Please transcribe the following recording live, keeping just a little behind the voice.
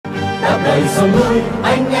đáp lời sông núi,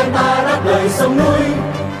 anh em ta đáp lời sông núi,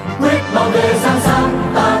 quyết bảo vệ Giang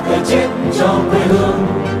Sang, ta thể chết cho quê hương.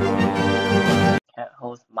 Can't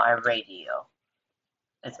host my radio.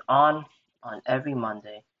 It's on every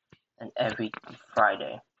Monday and every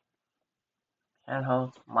Friday. Can't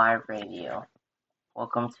host my radio.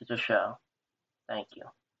 Welcome to the show. Thank you.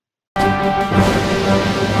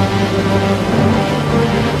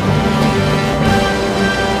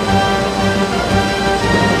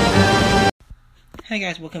 Hey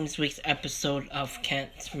guys, welcome to this week's episode of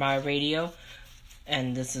Kent's My Radio,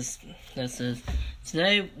 and this is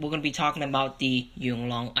today we're going to be talking about the Yuen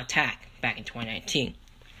Long Attack back in 2019.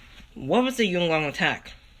 What was the Yuen Long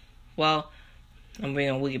Attack? Well, I'm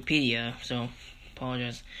reading on Wikipedia, so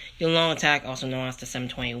apologize. Yuen Long Attack, also known as the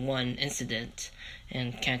 721 incident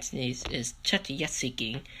in Cantonese, is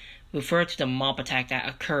Chetiyesiking, referred to the mob attack that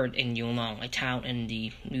occurred in Yuen Long, a town in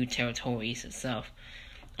the New Territories itself.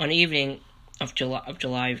 On the evening of July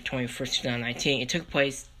 21st, 2019, it took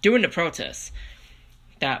place during the protests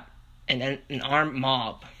that an armed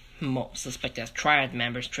mob, suspected as triad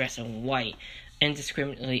members dressed in white,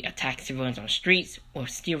 indiscriminately attacked civilians on the streets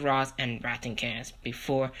with steel rods and rattan cans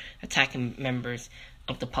before attacking members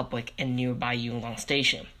of the public in nearby Yuen Long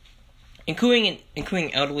Station, including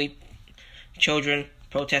elderly, children,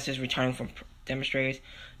 protesters returning from demonstrators,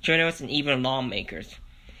 journalists, and even lawmakers.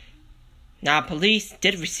 Now, police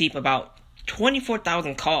did receive about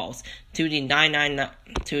 24,000 calls to the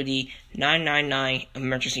 999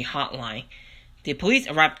 emergency hotline. The police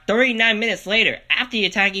arrived 39 minutes later after the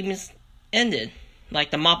attack even ended.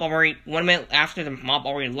 Like 1 minute after the mob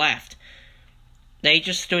already left. They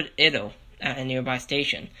just stood idle at a nearby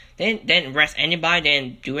station. They didn't arrest anybody, they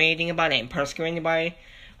didn't do anything about it, they didn't persecute anybody.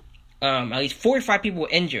 At least 45 people were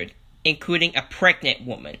injured, including a pregnant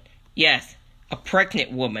woman. Yes, a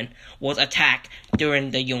pregnant woman was attacked during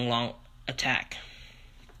the Yuen Long Attack.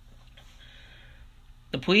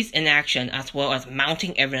 The police inaction, as well as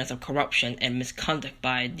mounting evidence of corruption and misconduct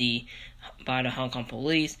by the Hong Kong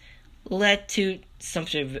police, led to some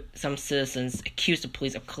citizens accuse the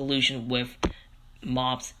police of collusion with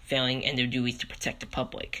mobs failing in their duties to protect the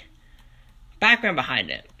public. Background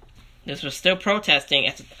behind it: this was still protesting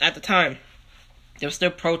at the time. They were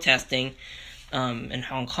still protesting in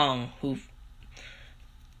Hong Kong,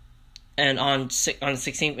 and on the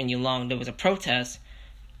 16th in Yuen Long, there was a protest,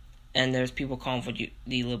 and there's people calling for the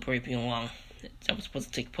liberation of Yuen Long that was supposed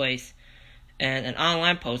to take place. And an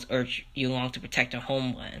online post urged Yuen Long to protect their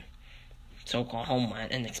homeland, so-called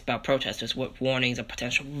homeland, and expel protesters with warnings of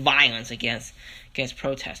potential violence against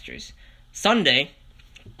protesters. Sunday,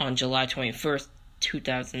 on July 21st,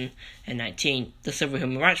 2019, the Civil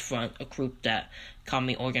Human Rights Front, a group that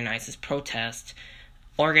commonly organizes protests,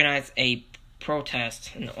 organized a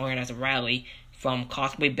rally from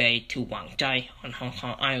Causeway Bay to Wang Chai on Hong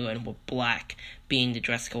Kong Island, with black being the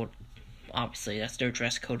dress code. Obviously, that's their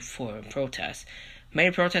dress code for protest.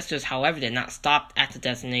 Many protesters, however, did not stop at the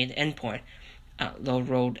designated endpoint, Low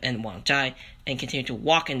Road and Wang Chai, and continued to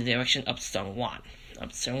walk in the direction of Sung Wan,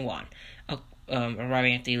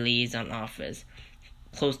 arriving at the liaison office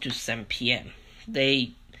close to 7 p.m.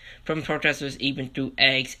 From protesters even threw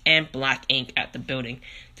eggs and black ink at the building,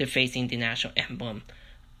 defacing the national emblem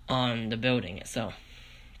on the building itself.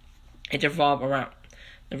 The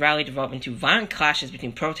rally developed into violent clashes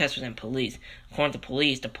between protesters and police. According to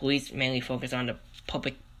the police mainly focused on the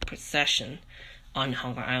public procession on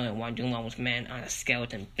Hong Kong Island, while Yuen Long was manned on a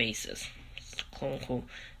skeleton basis. Quote-unquote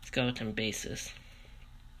skeleton basis.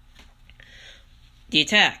 The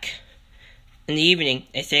attack. In the evening,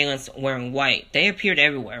 assailants wearing white, they appeared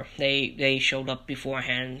everywhere. They showed up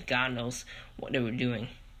beforehand. God knows what they were doing.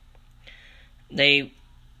 They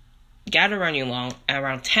gathered around Yuen Long. At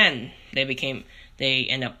around 10, they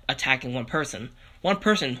end up attacking one person. One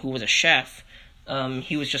person who was a chef.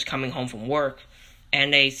 He was just coming home from work,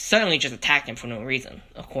 and they suddenly just attacked him for no reason,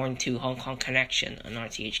 according to Hong Kong Connection on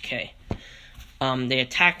RTHK. They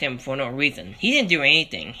attacked him for no reason. He didn't do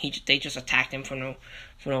anything. They just attacked him for no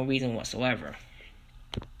reason whatsoever.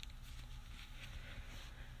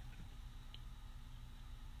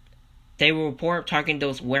 They were reported targeting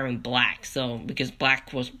those wearing black, because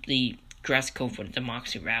black was the dress code for the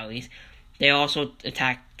democracy rallies. They also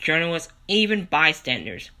attacked journalists, even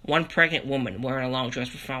bystanders. One pregnant woman wearing a long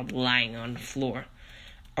dress was found lying on the floor.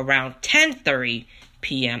 Around 10:30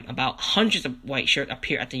 p.m., about hundreds of white shirts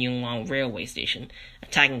appeared at the Yuen Long railway station,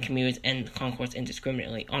 attacking commuters and concourse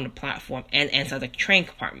indiscriminately on the platform and inside the train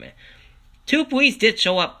compartment. 2 police did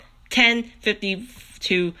show up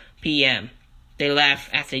 10:52 p.m. They left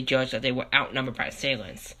as they judged that they were outnumbered by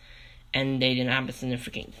assailants, and they did not have a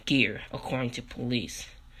significant gear, according to police.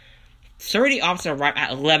 30 officers arrived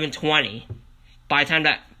at 11:20. By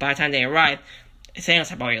the time they arrived,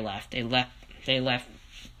 assailants had already left. They left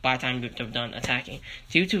by the time they were done attacking.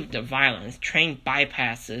 Due to the violence, train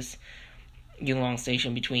bypasses Yuen Long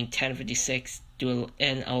Station between 10:56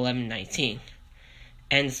 and 11:19.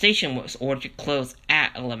 And the station was ordered to close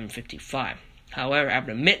at 11:55. However,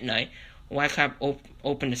 after midnight, White Cab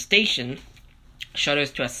opened the station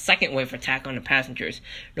shutters to a second wave of attack on the passengers.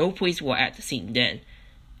 No police were at the scene then.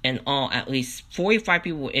 In all, at least 45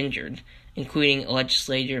 people were injured, including a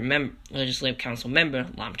legislative council member,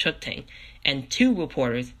 Lam Chut-ting, and 2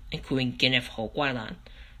 reporters, including Ginef Ho Guailan,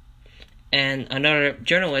 and another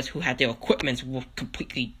journalist who had their equipment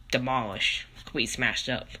completely demolished, completely smashed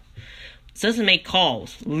up. Citizens made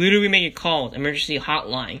calls, emergency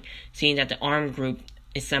hotline, seeing that the armed group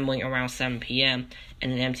assembling around 7 p.m.,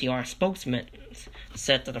 and an MTR spokesman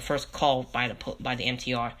said that the first call by the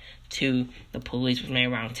MTR to the police was made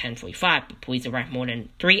around 10:45, but police arrived more than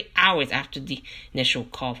 3 hours after the initial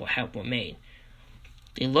call for help were made.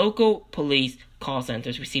 The local police call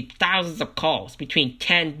centers received thousands of calls between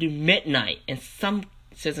 10 to midnight, and some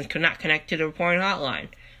citizens could not connect to the reporting hotline.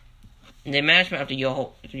 The management of the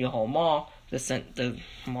Yoho Mall, the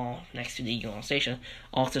mall next to the Yuen Long Station,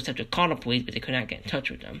 also attempted to call the police, but they could not get in touch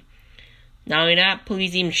with them. Not only that,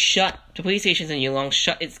 the police stations in Yuen Long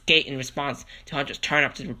shut its gate in response to hundreds turn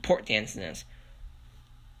up to report the incidents.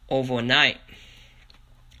 Overnight,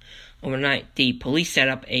 the police set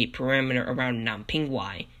up a perimeter around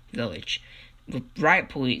Nampingwai village. The riot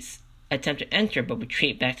police attempted to enter but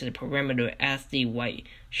retreat back to the perimeter as the white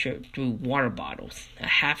shirt threw water bottles. A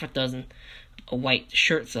half a dozen white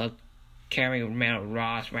shirts carrying metal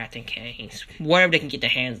rods, rats, and canes, whatever they can get their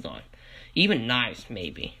hands on, even knives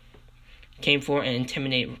maybe, came forward and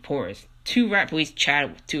intimidated reporters. 2 riot police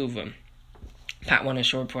chatted with 2 of them. Pat one on the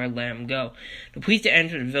shoulder before I let him go. The police that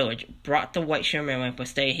entered the village brought the white shirt man, but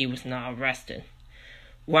stated he was not arrested.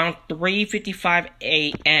 Around 3:55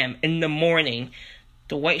 a.m. in the morning,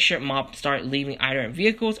 the white shirt mob started leaving either in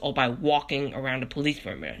vehicles or by walking around the police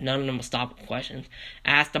perimeter. None of them would stop with questions.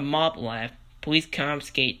 As the mob left, police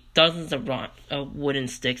confiscated dozens of wooden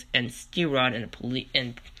sticks and steel rod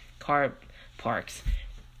in car parks.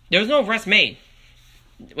 There was no arrest made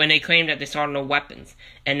when they claimed that they saw no weapons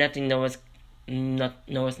and there was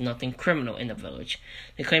nothing criminal in the village.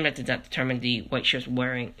 They claimed that determined the white shirts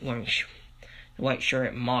wearing white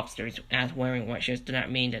shirt mobsters as wearing white shirts did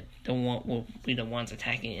not mean that the one will be the ones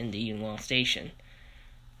attacking in the Yuen Long Station.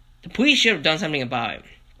 The police should have done something about it.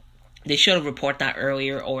 They should have reported that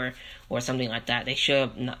earlier or something like that. They should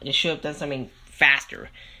have done something faster.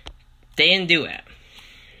 They didn't do it.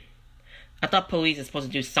 I thought police are supposed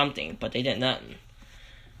to do something, but they did nothing.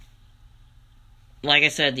 Like I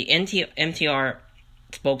said, the MTR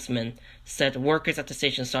spokesman said the workers at the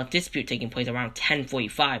station saw a dispute taking place around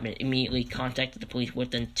 10:45 and immediately contacted the police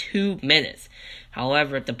within 2 minutes.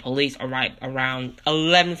 However, the police arrived around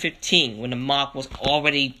 11:15 when the mob was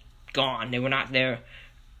already gone. They were not there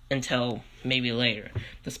until maybe later.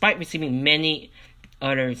 Despite receiving many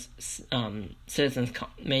other citizens,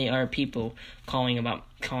 many other people calling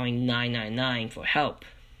 999 for help,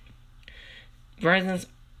 residents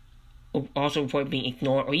also reported being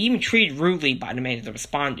ignored or even treated rudely by the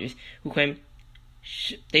responders, who claimed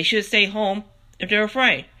they should stay home if they're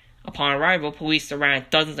afraid. Upon arrival, police surrounded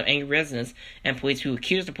dozens of angry residents and police who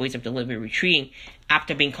accused the police of deliberately retreating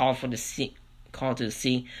after being called to the scene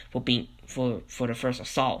for the first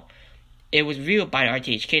assault. It was revealed by the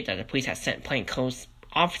RTHK that the police had sent plainclothes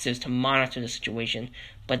officers to monitor the situation,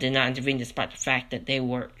 but did not intervene despite the fact that there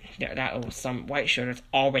were some white shirters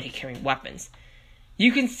already carrying weapons.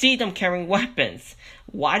 You can see them carrying weapons.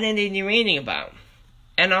 Why didn't they do anything about it?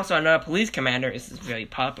 And also another police commander, this is very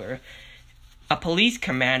popular, a police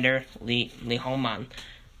commander, Li Hongman,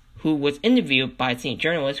 who was interviewed by a senior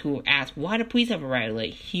journalist who asked why the police have arrived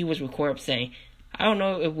late. He was recorded saying, "I don't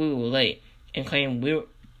know if we were late," and claimed to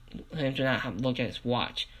not have looked at his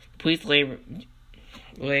watch. The police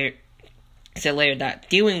said later that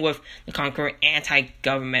dealing with the concurrent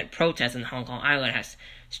anti-government protests in Hong Kong Island has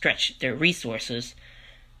stretched their resources.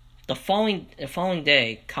 The following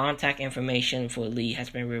day, contact information for Lee has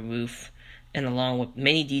been removed, and along with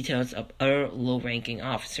many details of other low-ranking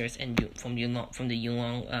officers from the Yuen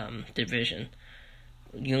Long division,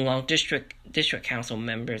 Yuen Long district council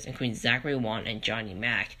members, including Zachary Wan and Johnny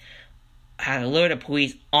Mack, had alerted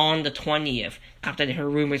police on the 20th after they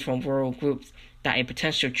heard rumors from rural groups that a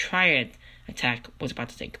potential triad attack was about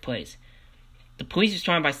to take place. The police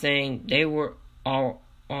responded by saying they were all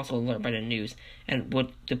also alerted by the news and would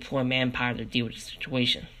deploy manpower to deal with the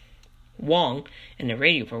situation. Wong, in the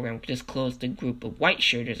radio program, disclosed the group of white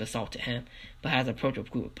shirters assaulted him, but as approached a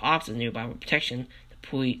group of officers nearby for protection,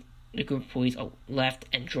 the group of police left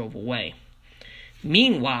and drove away.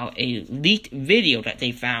 Meanwhile, a leaked video that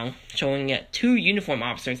they found showing that 2 uniformed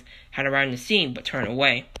officers had arrived on the scene but turned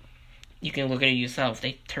away. You can look at it yourself.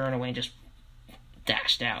 They turned away and just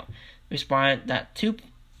dashed out. Responded that 2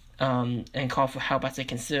 and called for help as they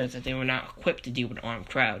considered that they were not equipped to deal with an armed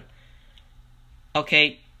crowd.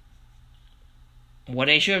 Okay, what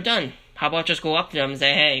they should have done? How about just go up to them and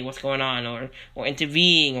say, hey, what's going on? Or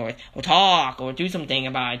intervene, or talk, or do something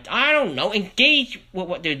about it. I don't know. Engage with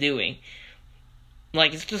what they're doing.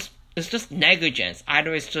 Like, it's just negligence.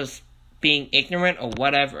 Either it's just being ignorant or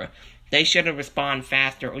whatever. They should have responded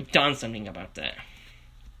faster or done something about that.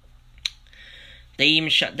 They even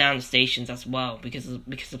shut down the stations as well because of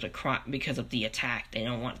the attack. They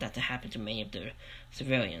don't want that to happen to many of the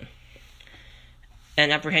civilians.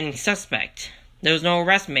 And apprehending suspect. There was no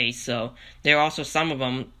arrest made, so there are also some of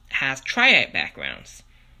them has triad backgrounds.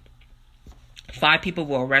 5 people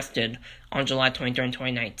were arrested on July 23rd,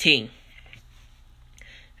 2019.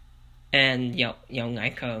 And Yuen Long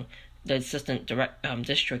Attack, the assistant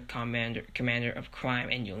district commander of crime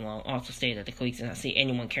in Yuen Long, also stated that the police did not see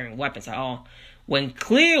anyone carrying weapons at all, when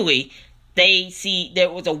clearly they see there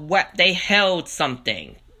was they held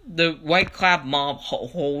something. The white clad mob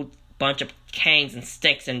hold bunch of canes and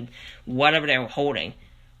sticks and whatever they were holding.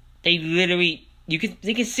 They literally, you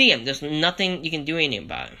can see them. There's nothing you can do anything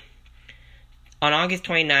about it. On August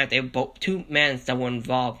 29th, they both 2 men that were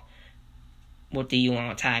involved with the Yuen Long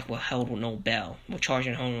attack were held with no bail. Were charged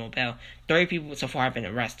and held with no bail. 30 people so far have been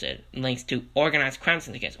arrested. Links to organized crime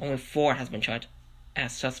syndicates. Only 4 has been charged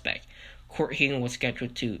as suspect. Court hearing was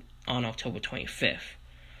scheduled on October 25th.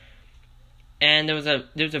 And there was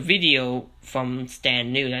a video from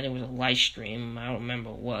Stan News. I think it was a live stream. I don't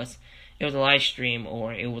remember what it was. It was a live stream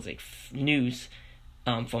or it was news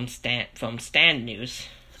from Stan News.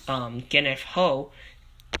 Kenneth Ho,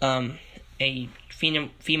 a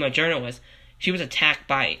female journalist, she was attacked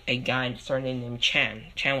by a guy surnamed named Chan.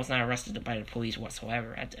 Chan was not arrested by the police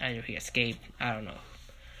whatsoever. Either he escaped. I don't know.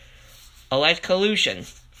 Alleged collusion.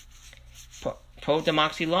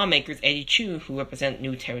 Pro-democracy lawmakers Eddie Chu, who represent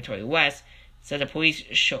New Territory West, said the police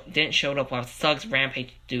didn't show up while thugs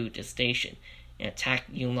rampaged through the station and attacked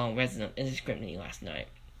Yuen Long residents indiscriminately last night,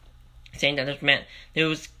 saying that this meant it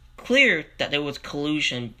was clear that there was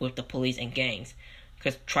collusion with the police and gangs,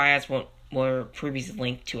 because triads were previously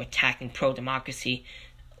linked to attacking pro-democracy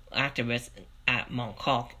activists at Mont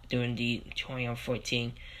Kok during the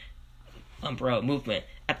 2014 Umbrella movement.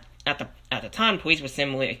 At the time, police were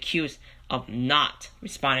similarly accused of not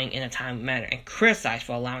responding in a timely manner and criticized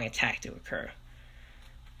for allowing attack to occur.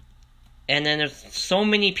 And then there's so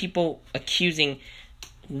many people accusing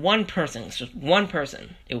one person. It's just one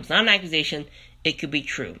person. It was not an accusation. It could be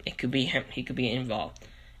true. It could be him. He could be involved.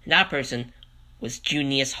 And that person was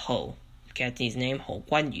Junius Ho. Cantonese name, Ho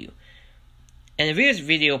Guanyu. In the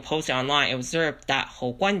video posted online, it was observed that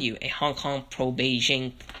Ho Guanyu, a Hong Kong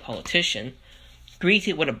pro-Beijing politician,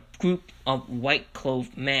 greeted with a group of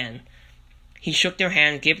white-clothed men. He shook their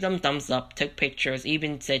hand, gave them thumbs up, took pictures,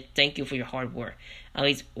 even said thank you for your hard work. At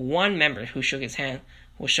least one member who shook his hand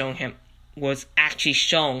was actually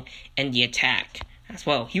shown in the attack as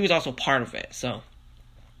well. He was also part of it, so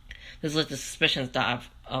this led to suspicions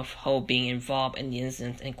of Ho being involved in the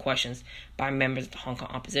incident and questions by members of the Hong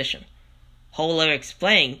Kong opposition. Ho later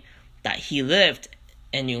explained that he lived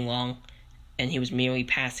in Yuen Long and he was merely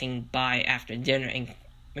passing by after dinner and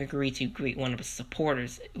agreed to greet one of his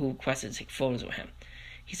supporters who requested to take photos with him.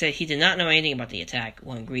 He said he did not know anything about the attack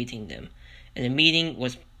when greeting them, and the meeting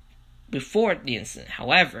was before the incident.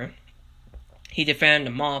 However, he defended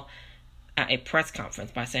the mob at a press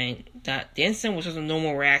conference by saying that the incident was just a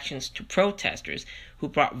normal reactions to protesters who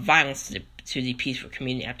brought violence to the peaceful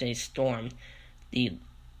community after they stormed the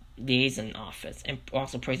liaison office, and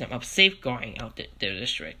also praised them of safeguarding out their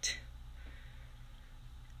district.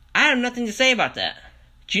 I have nothing to say about that.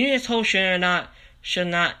 Junius Ho should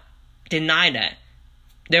not deny that.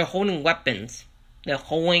 They're holding weapons. They're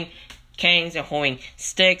holding canes, they're holding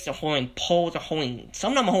sticks, they're holding poles, they're holding,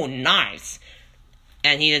 some of them are holding knives.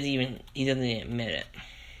 And he doesn't even admit it.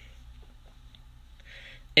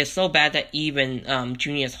 It's so bad that even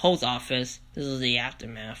Junius Ho's office, this is the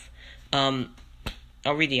aftermath.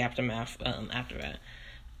 I'll read the aftermath after that.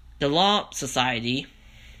 The Law Society,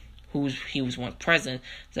 he was once president,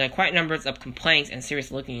 said quite numbers of complaints and serious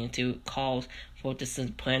looking into calls for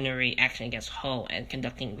disciplinary action against Ho and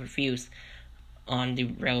conducting reviews on the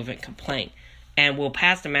relevant complaint, and will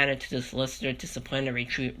pass the matter to the Solicitor Disciplinary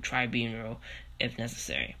Tribunal if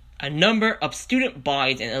necessary. A number of student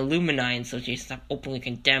bodies and alumni associations have openly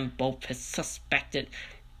condemned both his suspected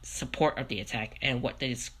support of the attack and what they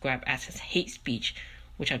describe as his hate speech,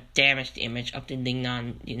 which have damaged the image of the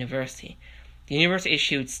Ningnan University. The university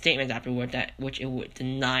issued statements afterward which it would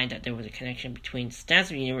deny that there was a connection between the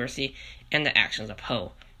stance of the university and the actions of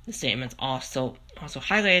Ho. The statements also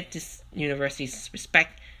highlighted this university's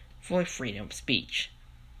respect for freedom of speech.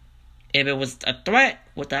 If it was a threat,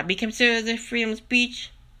 would that be considered as freedom of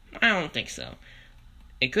speech? I don't think so.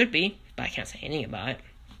 It could be, but I can't say anything about it.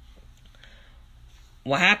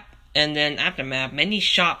 What happened? And then aftermath, many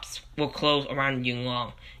shops were closed around Yuen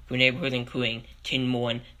Long neighborhoods, including Tin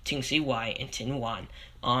Mon, Ting Si Wai, and Tin Wan,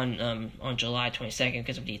 on July 22nd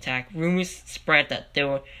because of the attack. Rumors spread that there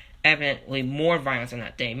were evidently more violence on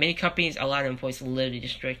that day. Many companies allowed employees to leave the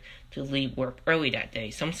district to leave work early that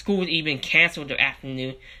day. Some schools even canceled their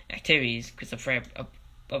afternoon activities because of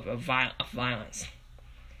violence.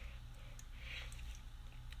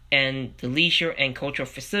 And the leisure and cultural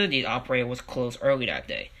facilities operator was closed early that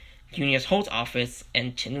day. Junior's Holt office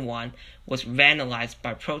in Tin Wan was vandalized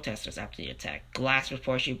by protesters after the attack. Glass was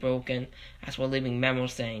partially broken, as well leaving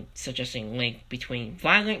memos suggesting link between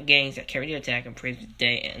violent gangs that carried the attack on previous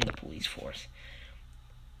day and the police force.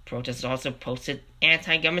 Protesters also posted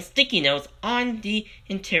anti-government sticky notes on the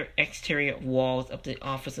exterior walls of the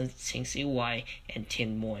office in Ting Si Wai and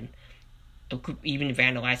Tin Mon. A group even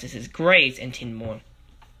vandalizes his graves in Tin Mon.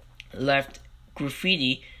 Left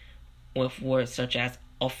graffiti with words such as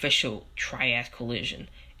official triad collision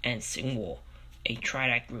and Singwo, a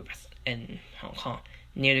triad group in Hong Kong,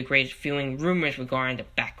 near the grave, fueling rumors regarding the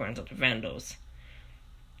backgrounds of the vandals.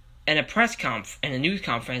 And a news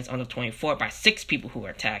conference on the 24th by 6 people who were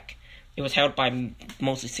attacked. It was held by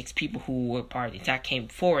mostly 6 people who were part of the attack came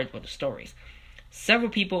forward with the stories. Several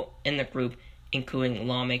people in the group, including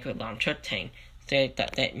lawmaker Lam Chut-ting, said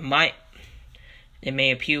that they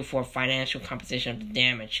may appeal for financial compensation of the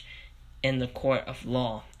damage in the court of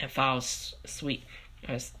law and file a suit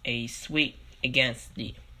against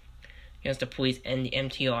the police and the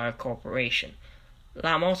MTR Corporation.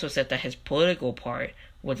 Lam also said that his political party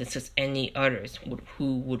would assist any others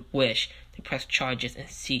who would wish to press charges and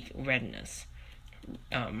seek redress.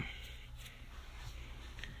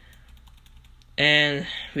 And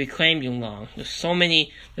reclaim Yuen Long. There's so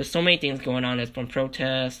many things going on. There's been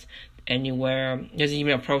protests anywhere. There's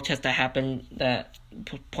even a protest that happened that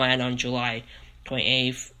planned on July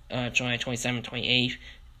 27th, 28th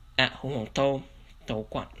at Hong Kong, To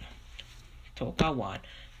Guan,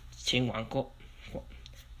 Tsin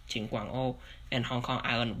Guan O, and Hong Kong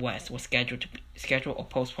Island West was scheduled or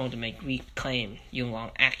postponed to make reclaim Yuen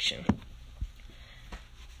Long action.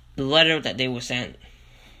 The letter that they were sent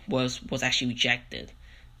was actually rejected,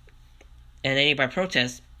 and any by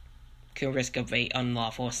protest could risk of a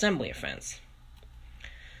unlawful assembly offense.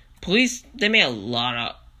 Police, they made a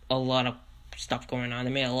lot of stuff going on.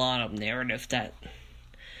 They made a lot of narrative that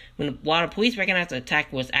while the police recognized the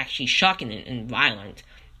attack was actually shocking and violent,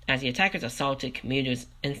 as the attackers assaulted commuters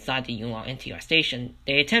inside the Yuen Long NTR station,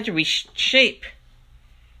 they attempted to reshape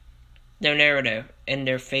their narrative in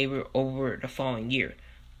their favor over the following year.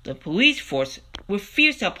 The police force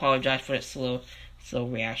refused to apologize for its slow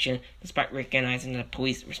reaction, despite recognizing that the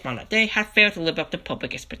police response that day had failed to live up to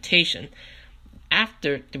public expectation.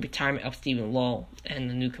 After the retirement of Stephen Law and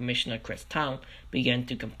the new commissioner Chris Tong began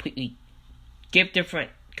to completely different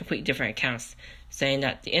accounts, saying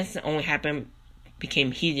that the incident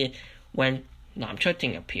became heated when Lam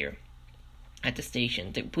Chut-ting appeared at the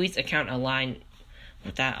station. The police account aligned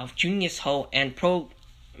with that of Junius Ho and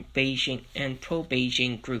pro-Beijing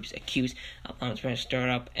groups accused of unfair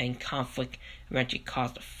stir-up and conflict eventually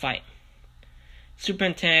caused a fight.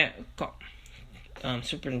 Superintendent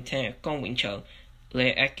Gong Wing-cheng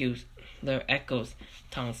later echoes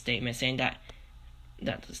Tong's statement, saying that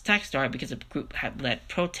the attack started because the group had led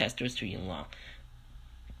protesters to Yuen Long.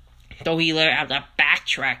 Though he later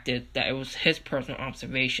backtracked that it was his personal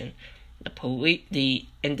observation, the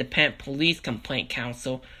Independent Police Complaint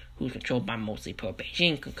Council, who's controlled by mostly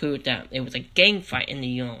pro-Beijing, concluded that it was a gang fight in the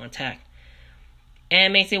Yuen Long attack. And it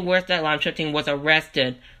makes it worse that Lam Chut-ting was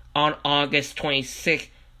arrested on August 26th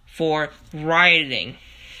for rioting.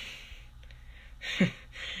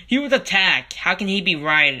 He was attacked. How can he be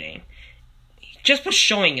rioting? Just for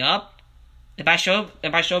showing up. If I show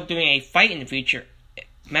up doing a fight in the future,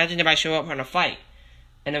 imagine if I show up on a fight,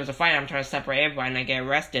 and there was a fight, I'm trying to separate everybody, and I get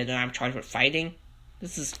arrested, and I'm charged with fighting.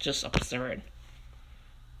 This is just absurd.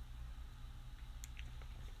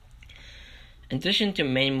 In addition to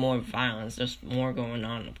many more violence, there's more going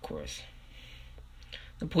on, of course.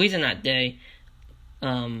 The police on that day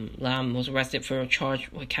Lam was arrested for a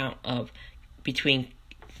charge with count of between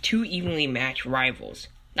two evenly matched rivals.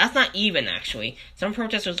 That's not even, actually. Some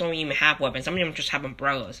protesters don't even have weapons. Some of them just have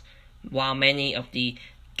umbrellas. While many of the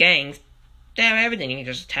gangs, they have everything. They can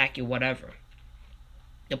just attack you, whatever.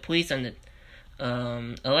 The police and the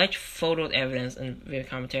alleged photo evidence and video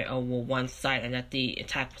commentary were one side, and that the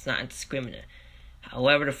attack was not indiscriminate.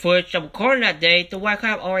 However, the footage that was recorded that day, the white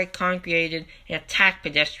cop already congregated and attacked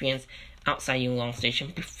pedestrians outside Yuen Long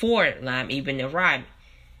Station before Lam even arrived.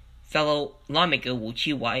 Fellow lawmaker Wu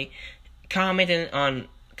Chi-wai, commenting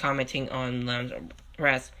on Lam's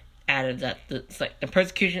arrest, added that the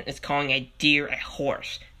persecution is calling a deer a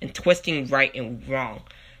horse and twisting right and wrong.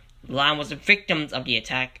 Lam was a victim of the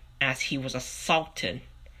attack as he was assaulted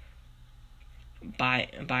by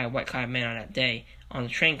a white-clad man on that day on the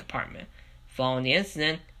train compartment. Following the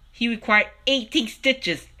incident, he required 18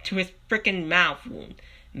 stitches to his freaking mouth wound.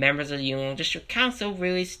 Members of the Yuen Long District Council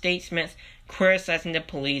released statements criticizing the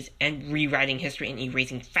police and rewriting history and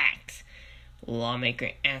erasing facts.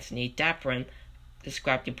 Lawmaker Anthony Dapron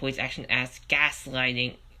described the police action as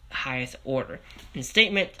gaslighting highest order. In a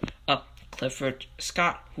statement, Clifford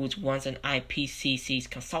Scott, who was once an IPCC's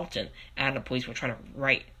consultant, added the police were trying to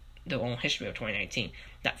write their own history of 2019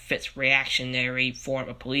 that fits reactionary form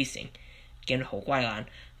of policing. Gen Ho Guailan,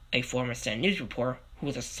 a former Stand News reporter who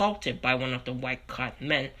was assaulted by one of the white-clad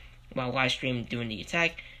men while live streaming during the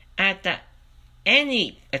attack, added that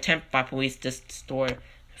any attempt by police to distort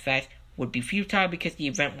facts would be futile because the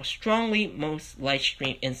event was strongly most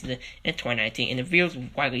live-streamed incident in 2019 and the videos were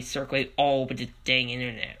widely circulated all over the dang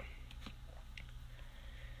internet.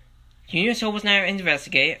 Junior Seoul was never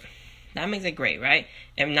investigated. That makes it great, right?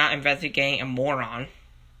 If not investigating a moron,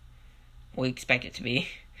 we expect it to be.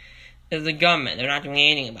 It's the government. They're not doing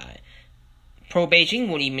anything about it. Pro-Beijing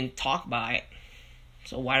wouldn't even talk about it.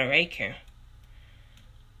 So why do they care?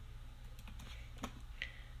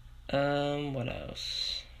 What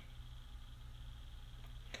else?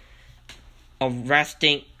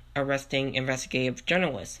 Arresting investigative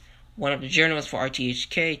journalists. One of the journalists for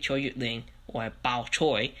RTHK, Choi Yut-ling, or Bao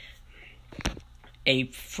Choi, a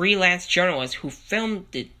freelance journalist who filmed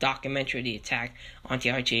the documentary of the attack on the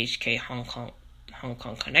RTHK Hong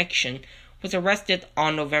Kong connection, was arrested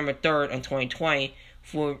on November 3rd in 2020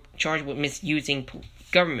 for charged with misusing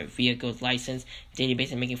government vehicles license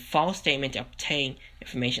database and making false statements to obtain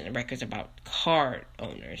information and records about car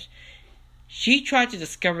owners. She tried to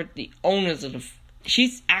discover the owners of the...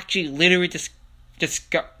 She's actually literally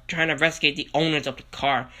trying to investigate the owners of the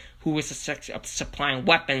car who was supplying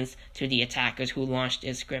weapons to the attackers who launched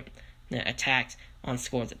the attacks on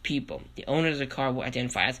scores of people. The owners of the car were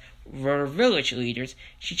identified as rural village leaders.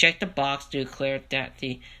 She checked the box to declare that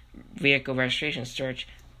the vehicle registration search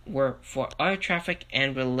were for other traffic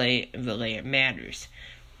and related matters.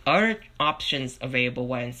 Other options available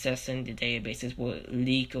while accessing the databases were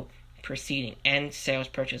legal proceeding and sales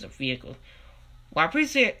purchase of vehicles. While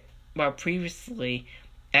previously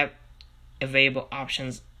available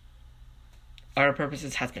options, other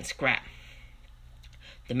purposes has been scrapped.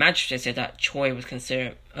 The magistrate said that Choi was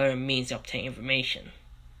considered other means to obtain information.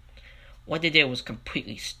 What they did was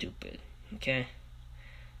completely stupid. Okay?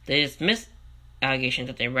 They dismissed allegations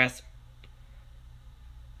that the arrest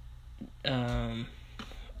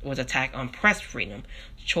was attack on press freedom.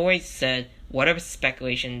 Choi said whatever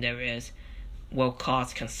speculation there is will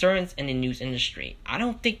cause concerns in the news industry. I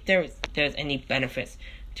don't think there's any benefits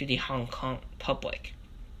to the Hong Kong public.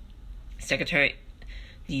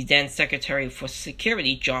 The then Secretary for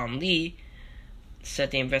Security, John Lee,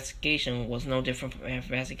 said the investigation was no different from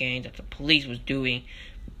investigating that the police was doing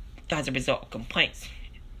as a result of complaints.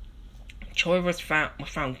 Choi was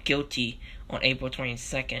found guilty on April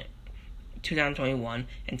 22nd, 2021,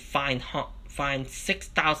 and fined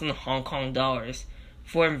 6,000 Hong Kong dollars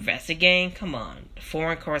for investigating. Come on, the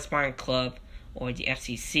Foreign Correspondent Club, or the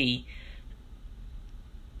FCC,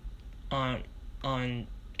 on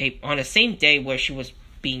the same day where she was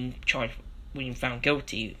being charged, being found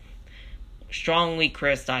guilty, strongly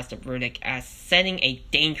criticized the verdict as setting a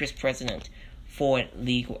dangerous precedent for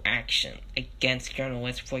legal action against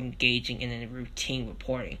journalists for engaging in routine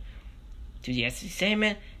reporting. To the SEC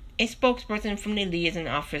statement, a spokesperson from the liaison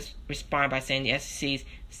office responded by saying the SEC's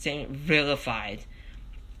vilify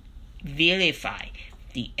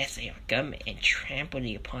the SAR government and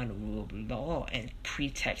trample upon the rule of law and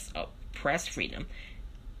pretext of press freedom,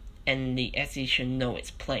 and the SEC should know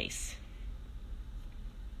its place.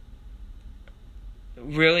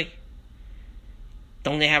 Really?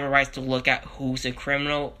 Don't they have a right to look at whose the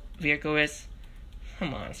criminal vehicle is?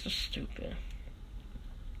 Come on, it's so stupid.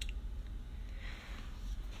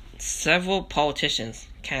 Several politicians,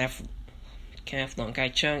 Kenneth Long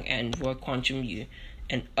and Roy Kwon-Jung-yu,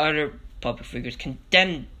 and other public figures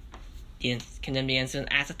condemned the incident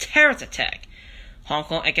as a terrorist attack. Hong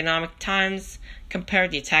Kong Economic Times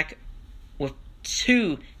compared the attack with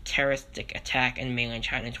two terroristic attacks in mainland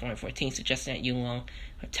China in 2014, suggesting that Yuen Long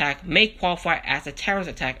Attack may qualify as a terrorist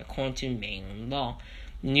attack according to mainland law.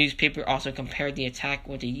 The newspaper also compared the attack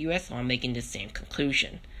with the U.S. law, making the same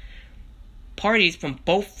conclusion. Parties from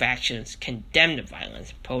both factions condemned the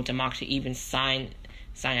violence. Pro-democracy even signed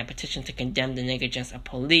a petition to condemn the negligence of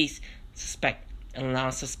police,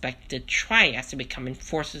 allowing suspected triads to become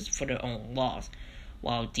enforcers for their own laws,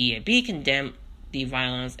 while DAB condemned the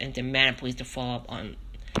violence and demanded police to follow up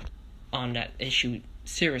on that issue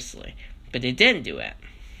seriously. But they didn't do it.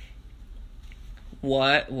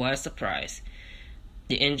 What a surprise.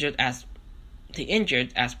 The injured as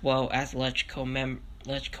well as LegCo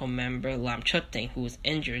member Lam Chut-ting, who was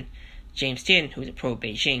injured, James Tien, who is a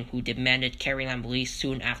pro-Beijing, who demanded carrying on police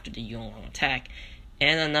soon after the Yuen Long attack,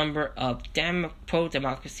 and a number of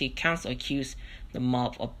pro-democracy council accused the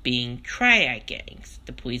mob of being triad gangs.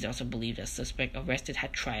 The police also believe the suspect arrested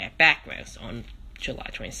had triad backgrounds on July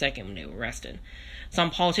 22nd when they were arrested.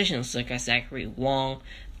 Some politicians, such as Zachary Wong,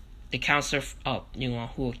 the counselor of Yuen Long,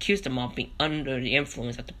 who accused the mob of being under the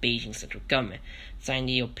influence of the Beijing central government, signed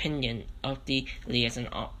the opinion of the liaison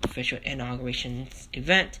official inauguration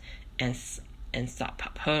event and Sat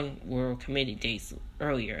Pap Hung World Committee days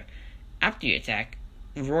earlier. After the attack,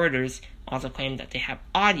 Reuters also claimed that they have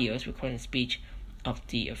audios recording the speech of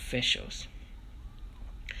the officials.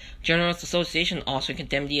 Journalists Association also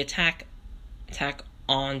condemned the attack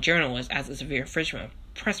on journalists as a severe infringement of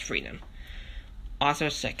press freedom.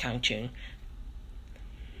 Author Sek Kang-chung,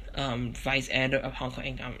 vice editor of Hong Kong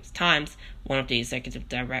Economic Times, one of the executive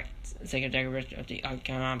directors of the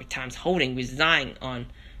Economic Times Holding, resigned on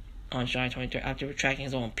July 23rd after retracting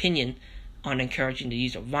his own opinion on encouraging the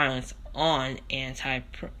use of violence on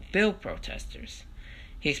anti-bill protesters.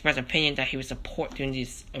 He expressed opinion that he would support during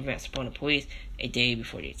these events supporting the police a day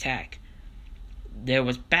before the attack. There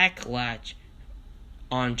was backlash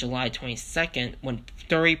on July 22nd when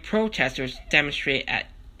 30 protesters demonstrated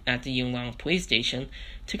at the Yuen Long police station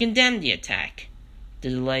to condemn the attack, the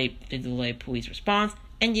delayed police response,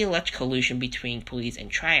 and the alleged collusion between police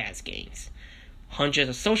and triads gangs. Hundreds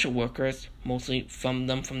of social workers, mostly from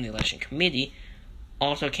the election committee,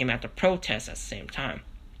 also came out to protest at the same time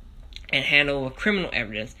and hand over criminal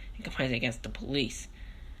evidence and complaints against the police.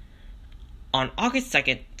 On August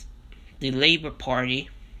 2nd, the Labour Party,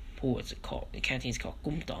 the canteen is called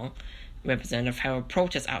Kumdong, representative held a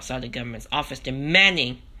protest outside the government's office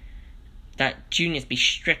demanding that juniors be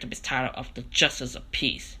stripped of its title of the Justice of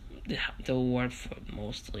Peace, the award for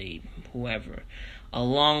mostly whoever,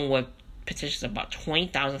 along with petitions of about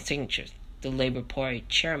 20,000 signatures. The Labour Party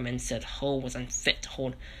chairman said Ho was unfit to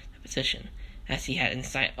hold the position, as he had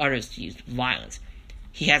incited others to use violence.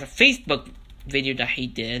 He has a Facebook video that he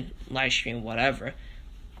did, live stream, whatever.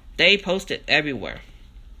 They posted everywhere.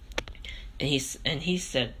 And he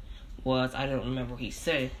said I don't remember what he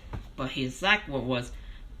said, but his exact word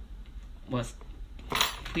was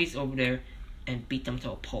please over there and beat them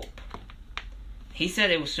to a pulp. He said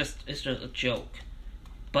it's just a joke.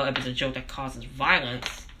 But if it's a joke that causes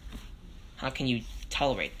violence, how can you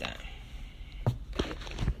tolerate that?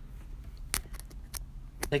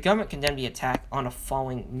 The government condemned the attack on the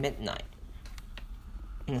following midnight.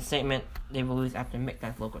 In a statement they released after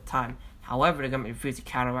midnight local time. However, the government refused to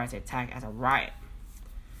categorize the attack as a riot.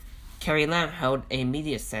 Carrie Lam held a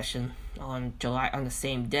media session on the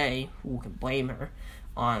same day, who can blame her,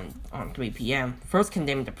 on 3 p.m., first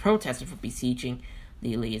condemning the protesters for besieging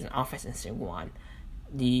the liaison office in Singwon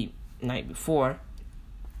the night before,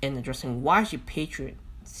 and addressing why she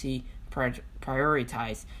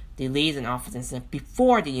prioritized the liaison office incident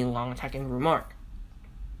before the Yuen Long attack in remark.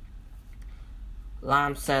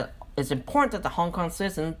 Lam said, "It's important that the Hong Kong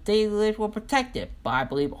citizens' daily lives were protected, but I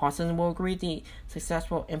believe all citizens will agree the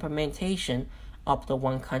successful implementation of the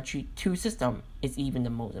one country, two system is even the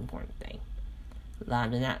most important thing."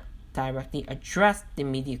 Lam did not directly address the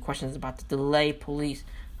media questions about the delayed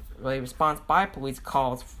response by police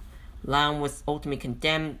calls. Lam was ultimately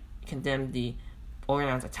condemned the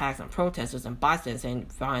organized attacks on protesters and bystanders, saying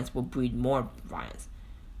violence will breed more violence.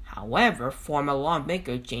 However, former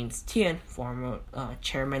lawmaker James Tien, former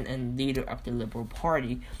chairman and leader of the Liberal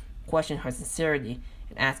Party, questioned her sincerity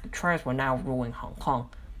and asked if trials were now ruling Hong Kong.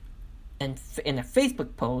 And in a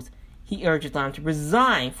Facebook post, he urged Lam to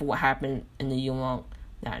resign for what happened in the Yuen Long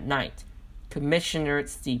that night. Commissioner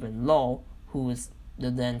Stephen Low, who was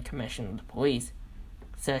the then commissioner of the police,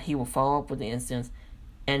 said he will follow up with the incidents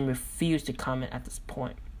and refused to comment at this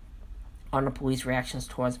point on the police reactions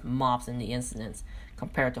towards mobs in the incidents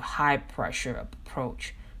compared to high-pressure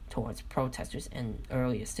approach towards protesters in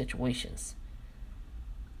earlier situations.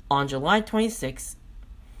 On July 26,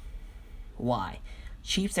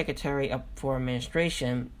 Chief Secretary for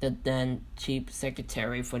Administration, the then Chief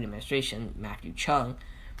Secretary for the Administration, Matthew Chung,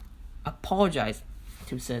 apologized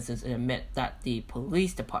to citizens and admit that the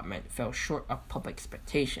police department fell short of public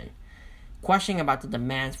expectation. Questioning about the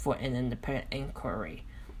demands for an independent inquiry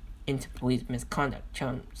into police misconduct,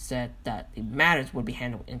 Chung said that the matters would be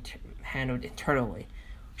handled internally.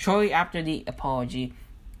 Shortly after the apology,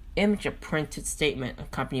 image of printed statement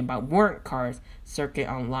accompanied by warrant cards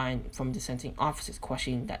circulated online from dissenting officers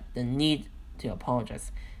questioning the need to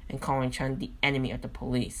apologize and calling Chung the enemy of the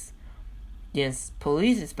police. The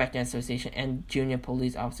Police Inspector Association and Junior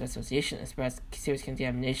Police Officer Association expressed serious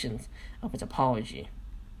condemnations of his apology.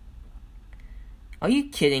 Are you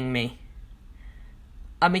kidding me?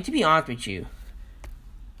 I mean, to be honest with you,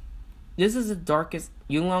 this is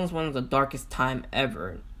Yuen Long's one of the darkest time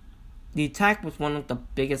ever. The attack was one of the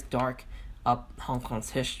biggest dark of Hong Kong's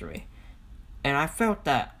history. And I felt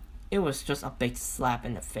that it was just a big slap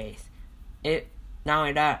in the face. Not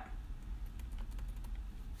only that,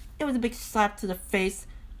 it was a big slap to the face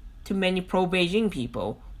to many pro-Beijing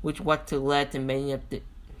people, which led to the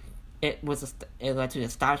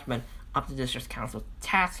establishment of the District Council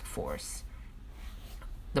Task Force.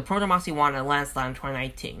 The pro-democracy won a landslide in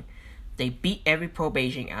 2019. They beat every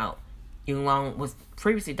pro-Beijing out. Yuen Long was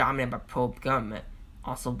previously dominated by pro-government,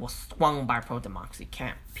 also was swung by pro-democracy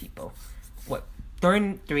camp people, with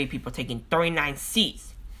 33 people taking 39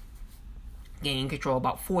 seats, gaining control of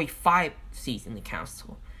about 45 seats in the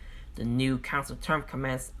council. The new council term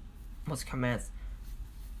was commenced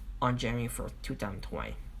on January 1st,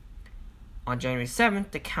 2020. On January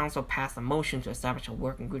 7th, the council passed a motion to establish a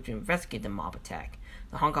working group to investigate the mob attack.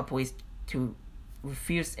 The Hong Kong police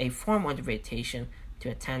refused a formal invitation to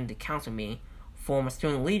attend the council meeting. Former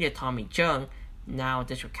student leader Tommy Zheng, now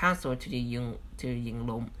district councillor to the Yuen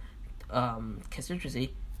Long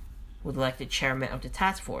constituency, was elected chairman of the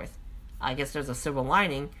task force. I guess there's a silver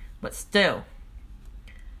lining, but still,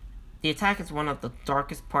 the attack is one of the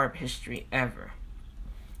darkest part of history ever.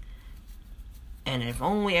 And if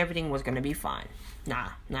only everything was gonna be fine.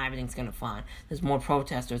 Not everything's gonna be fine. There's more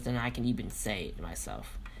protesters than I can even say to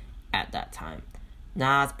myself at that time.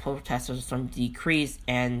 Now, as protesters are starting to decrease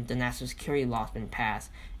and the national security law has been passed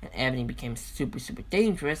and everything became super, super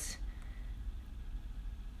dangerous,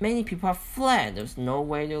 many people have fled. There's no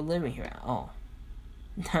way they're living here at all.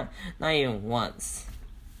 Not even once.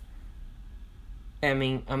 I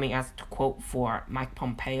mean, as to quote for Mike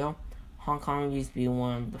Pompeo, Hong Kong used to be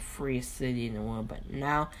one of the freest cities in the world, but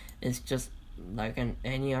now it's just like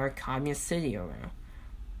any other communist city around.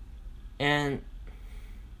 And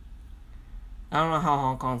I don't know how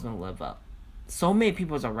Hong Kong's gonna live up. So many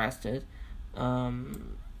people's arrested. There's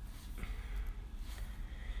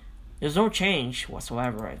no change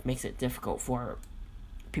whatsoever. It makes it difficult for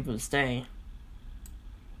people to stay.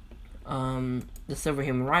 The Civil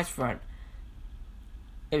Human Rights Front,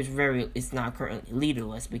 it's not currently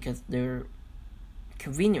leaderless because their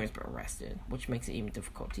conveners were arrested, which makes it even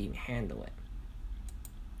difficult to even handle it.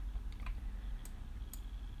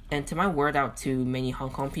 And to my word out to many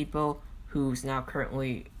Hong Kong people who's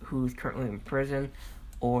currently in prison,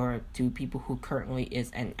 or to people who currently is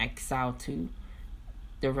an exile to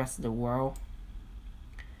the rest of the world,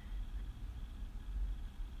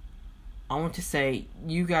 I want to say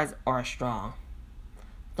you guys are strong.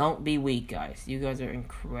 Don't be weak, guys. You guys are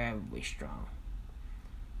incredibly strong.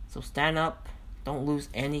 So stand up. Don't lose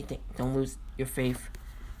anything. Don't lose your faith.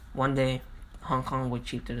 One day, Hong Kong will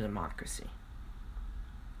achieve the democracy.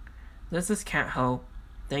 This is Kent Ho.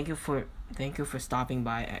 Thank you for stopping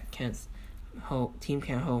by at Team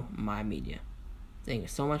Kent Ho My Media. Thank you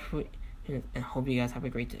so much and hope you guys have a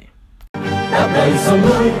great day. Đáp lời sông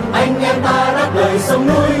núi, anh em ta đáp lời sông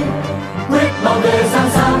núi, quyết bảo vệ Giang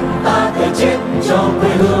Sang, ta thể chết cho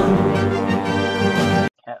quê hương.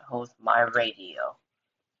 Kent Ho's My Radio.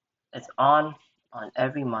 It's on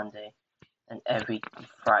every Monday and every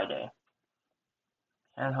Friday.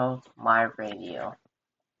 Kent Ho's My Radio.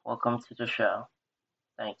 Welcome to the show.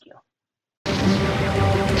 Thank you.